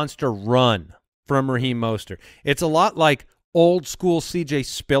a monster run from Raheem Mostert. It's a lot like old school C.J.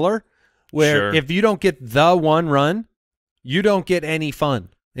 Spiller, where if you don't get the one run – you don't get any fun.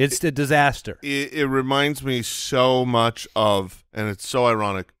 It's a disaster. It reminds me so much of, and it's so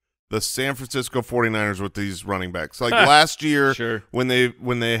ironic, the San Francisco 49ers with these running backs. Like last year when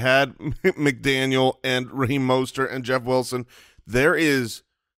they had McDaniel and Raheem Mostert and Jeff Wilson, there's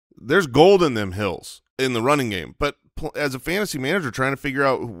gold in them hills in the running game. But as a fantasy manager trying to figure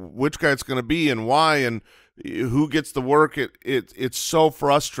out which guy it's going to be and why and who gets the work, it's so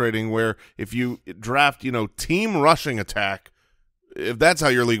frustrating where if you draft, team rushing attack, if that's how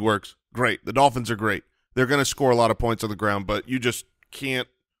your league works, great. The Dolphins are great. They're going to score a lot of points on the ground, but you just can't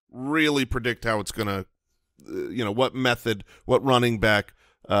really predict how it's going to, what method, what running back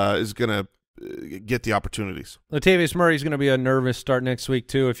is going to get the opportunities. Latavius Murray is going to be a nervous start next week,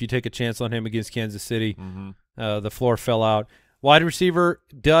 too, if you take a chance on him against Kansas City. The floor fell out. Wide receiver,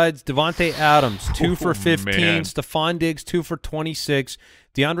 duds, Devontae Adams, 2 for 15. Man. Stephon Diggs, 2 for 26.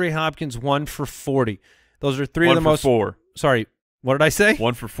 DeAndre Hopkins, 1 for 40. Those are 3 1 of the most – 4. Sorry, what did I say?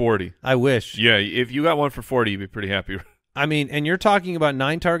 1 for 40. I wish. Yeah, if you got 1 for 40, you'd be pretty happy. I mean, and you're talking about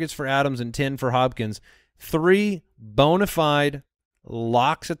 9 targets for Adams and 10 for Hopkins. 3 bona fide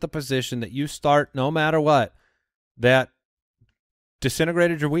locks at the position that you start no matter what that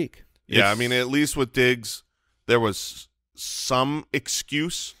disintegrated your week. Yeah, I mean, at least with Diggs, there was some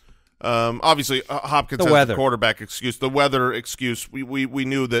excuse. Obviously, Hopkins has the quarterback excuse. The weather excuse, we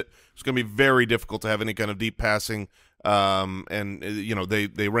knew that it's going to be very difficult to have any kind of deep passing, and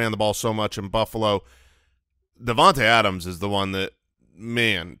they ran the ball so much in Buffalo. Devontae Adams is the one that,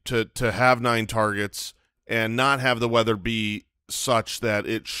 man, to have 9 targets and not have the weather be such that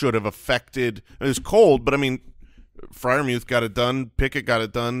it should have affected. It was cold, but I mean, Freiermuth got it done. Pickett got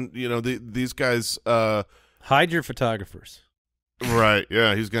it done. These guys. Hide your photographers. Right.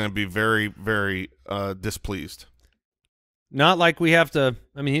 Yeah, he's going to be very, very displeased. Not like we have to.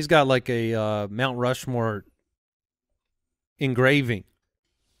 I mean, he's got like a Mount Rushmore engraving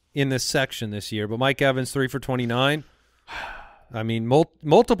in this section this year. But Mike Evans, 3 for 29. I mean,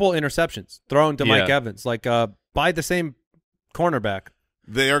 multiple interceptions thrown to Mike Evans, like by the same cornerback.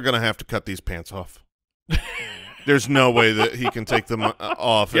 They are going to have to cut these pants off. There's no way that he can take them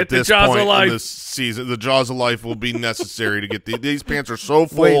off at this point in this season. The jaws of life will be necessary to get these pants are so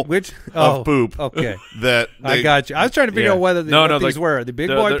full of poop. Okay, that I got you. I was trying to figure out whether these were the big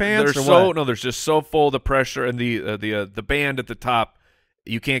boy pants or what. No, they're just so full of the pressure and the band at the top.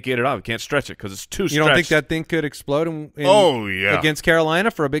 You can't get it off. You can't stretch it because it's too stretched. You don't think that thing could explode against Carolina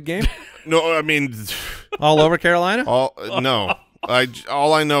for a big game? No, I mean all over Carolina. No.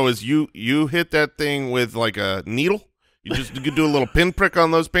 All I know is you hit that thing with like a needle. You do a little pinprick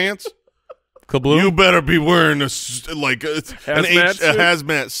on those pants. Kabloom. You better be wearing a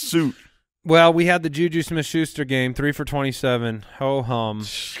hazmat suit. Well, we had the Juju Smith-Schuster game, 3 for 27. Ho hum.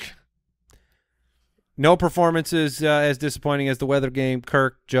 No performances as disappointing as the weather game.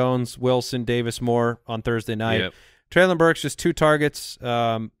 Kirk, Jones, Wilson, Davis, Moore on Thursday night. Yep. Traylon Burks just 2 targets.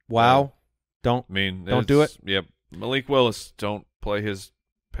 Wow. Don't do it. Yep. Malik Willis, don't play his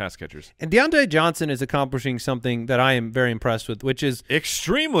pass catchers. And Deontay Johnson is accomplishing something that I am very impressed with, which is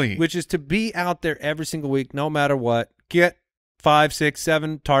to be out there every single week, no matter what, get 5, 6,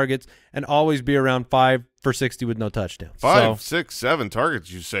 7 targets, and always be around 5 for 60 with no touchdowns. 5, 6, 7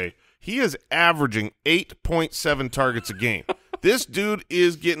 targets, you say. He is averaging 8.7 targets a game. This dude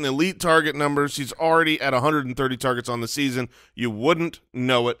is getting elite target numbers. He's already at 130 targets on the season. You wouldn't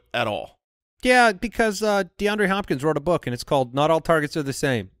know it at all. Yeah, because DeAndre Hopkins wrote a book, and it's called Not All Targets Are the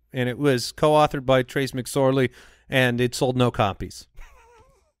Same, and it was co-authored by Trace McSorley, and it sold no copies.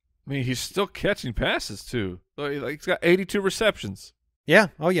 I mean, he's still catching passes, too. He's got 82 receptions. Yeah,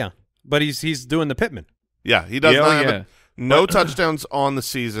 oh yeah. But he's doing the Pittman. Yeah, he does not have no touchdowns on the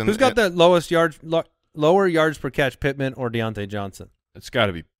season. Who's got the lowest lower yards per catch, Pittman or Deontay Johnson? It's got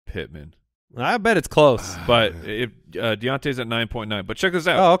to be Pittman. I bet it's close. But Deontay's at 9.9. But check this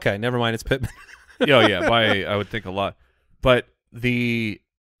out. Oh, okay. Never mind. It's Pittman. By I would think a lot. But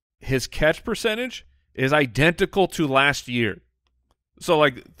his catch percentage is identical to last year. So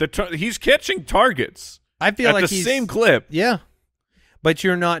like he's catching targets. I feel at like the same clip. Yeah, but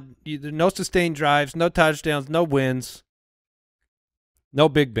you're not. No sustained drives, no touchdowns, no wins, no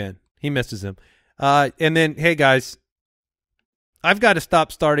Big Ben. He misses him. And then, hey guys, I've got to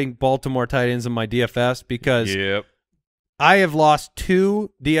stop starting Baltimore tight ends in my DFS because I have lost 2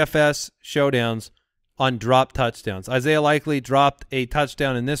 DFS showdowns on drop touchdowns. Isaiah Likely dropped a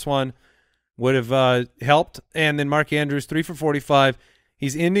touchdown in this one, would have helped. And then Mark Andrews, 3 for 45.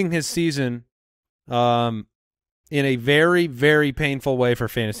 He's ending his season in a very, very painful way for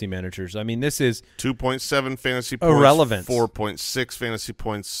fantasy managers. I mean, this is 2.7 fantasy points, irrelevance. 4.6 fantasy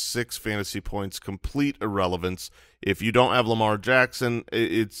points, 6 fantasy points, complete irrelevance. If you don't have Lamar Jackson,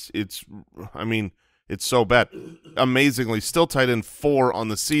 it's so bad. Amazingly, still tight end 4 on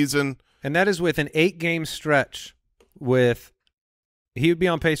the season. And that is with an 8-game stretch he would be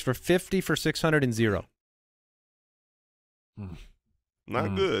on pace for 50 for 600 and 0.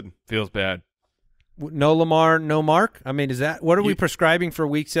 Not good. Feels bad. No Lamar, no Mark? I mean, what are we prescribing for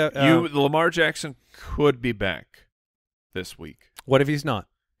weeks? Lamar Jackson could be back this week. What if he's not?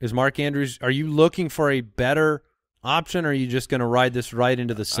 Is Mark Andrews, are you looking for a better option, or are you just going to ride this right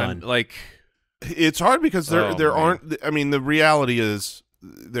into the sun? It's hard because there aren't – I mean, the reality is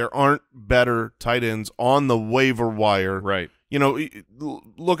there aren't better tight ends on the waiver wire. Right. You know,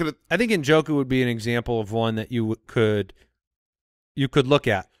 look at it. I think Njoku would be an example of one that you could look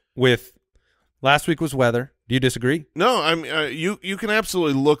at with – last week was weather. Do you disagree? No, I mean you can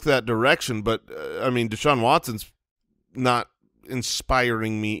absolutely look that direction, but I mean Deshaun Watson's not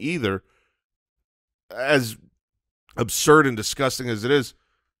inspiring me either. As absurd and disgusting as it is,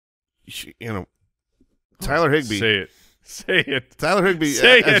 you know, Tyler Higbee. Say it. Tyler Higbee,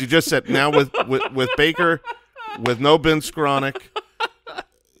 as you just said, now with Baker, with no Ben Skronik,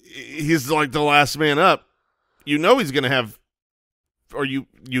 he's like the last man up. You know he's going to have. Or you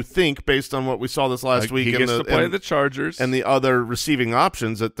think, based on what we saw this last week, he gets to play the Chargers and the other receiving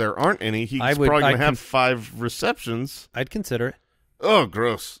options, that there aren't any. He's probably going to have 5 receptions. I'd consider it. Oh,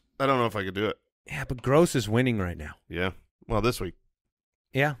 gross! I don't know if I could do it. Yeah, but Gross is winning right now. Yeah, well, this week.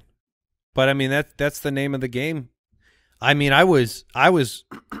 Yeah, but I mean that's the name of the game. I mean, I was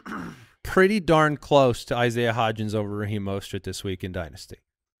pretty darn close to Isaiah Hodgins over Raheem Mostert this week in Dynasty,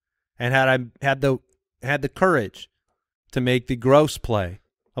 and had I had the courage to make the gross play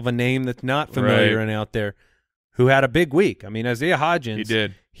of a name that's not familiar and out there, who had a big week. I mean, Isaiah Hodgins, he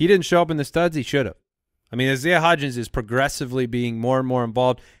did. He didn't show up in the studs. He should have. I mean, Isaiah Hodgins is progressively being more and more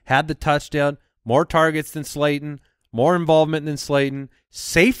involved. Had the touchdown, more targets than Slayton, more involvement than Slayton,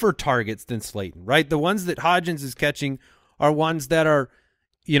 safer targets than Slayton, right? The ones that Hodgins is catching are ones that are,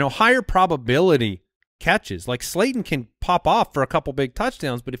 higher probability catches. Like Slayton can pop off for a couple big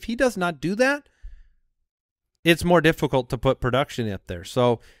touchdowns, but if he does not do that, it's more difficult to put production up there.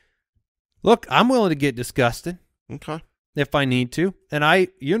 So, look, I'm willing to get disgusted. Okay. If I need to. And I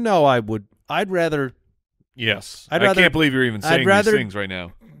would. I'd rather. Yes. I can't believe you're even saying these things right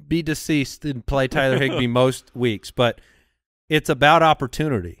now. Be deceased and play Tyler Higbee most weeks, but it's about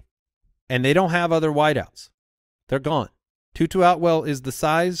opportunity. And they don't have other wideouts. They're gone. Tutu Atwell is the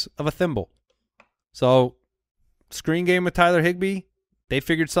size of a thimble. So, screen game with Tyler Higbee, they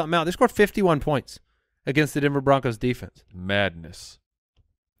figured something out. They scored 51 points against the Denver Broncos defense. Madness.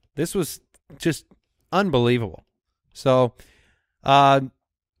 This was just unbelievable. So,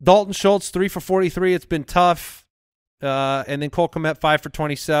 Dalton Schultz, 3 for 43. It's been tough. And then Cole Kmet, 5 for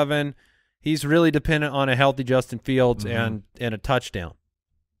 27. He's really dependent on a healthy Justin Fields and a touchdown.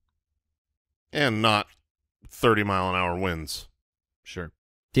 And not 30-mile-an-hour winds. Sure.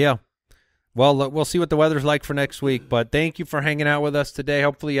 Yeah. Well, we'll see what the weather's like for next week. But thank you for hanging out with us today.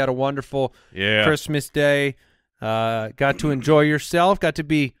 Hopefully you had a wonderful Christmas day. Got to enjoy yourself. Got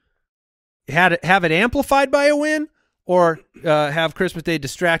to have it amplified by a win, or have Christmas Day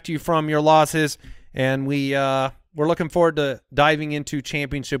distract you from your losses. And we're looking forward to diving into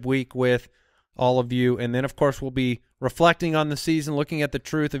championship week with all of you. And then, of course, we'll be reflecting on the season, looking at the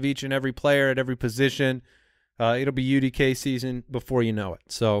truth of each and every player at every position. It'll be UDK season before you know it.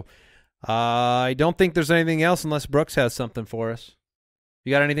 So I don't think there's anything else unless Brooks has something for us. You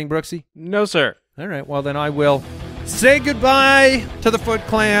got anything, Brooksy? No, sir. All right. Well, then I will say goodbye to the Foot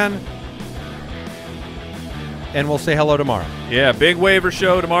Clan. And we'll say hello tomorrow. Yeah, big waiver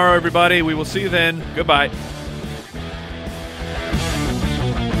show tomorrow, everybody. We will see you then. Goodbye.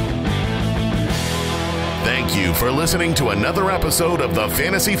 Thank you for listening to another episode of the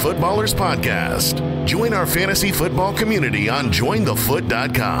Fantasy Footballers Podcast. Join our fantasy football community on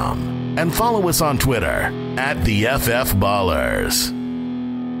jointhefoot.com and follow us on Twitter @TheFFBallers.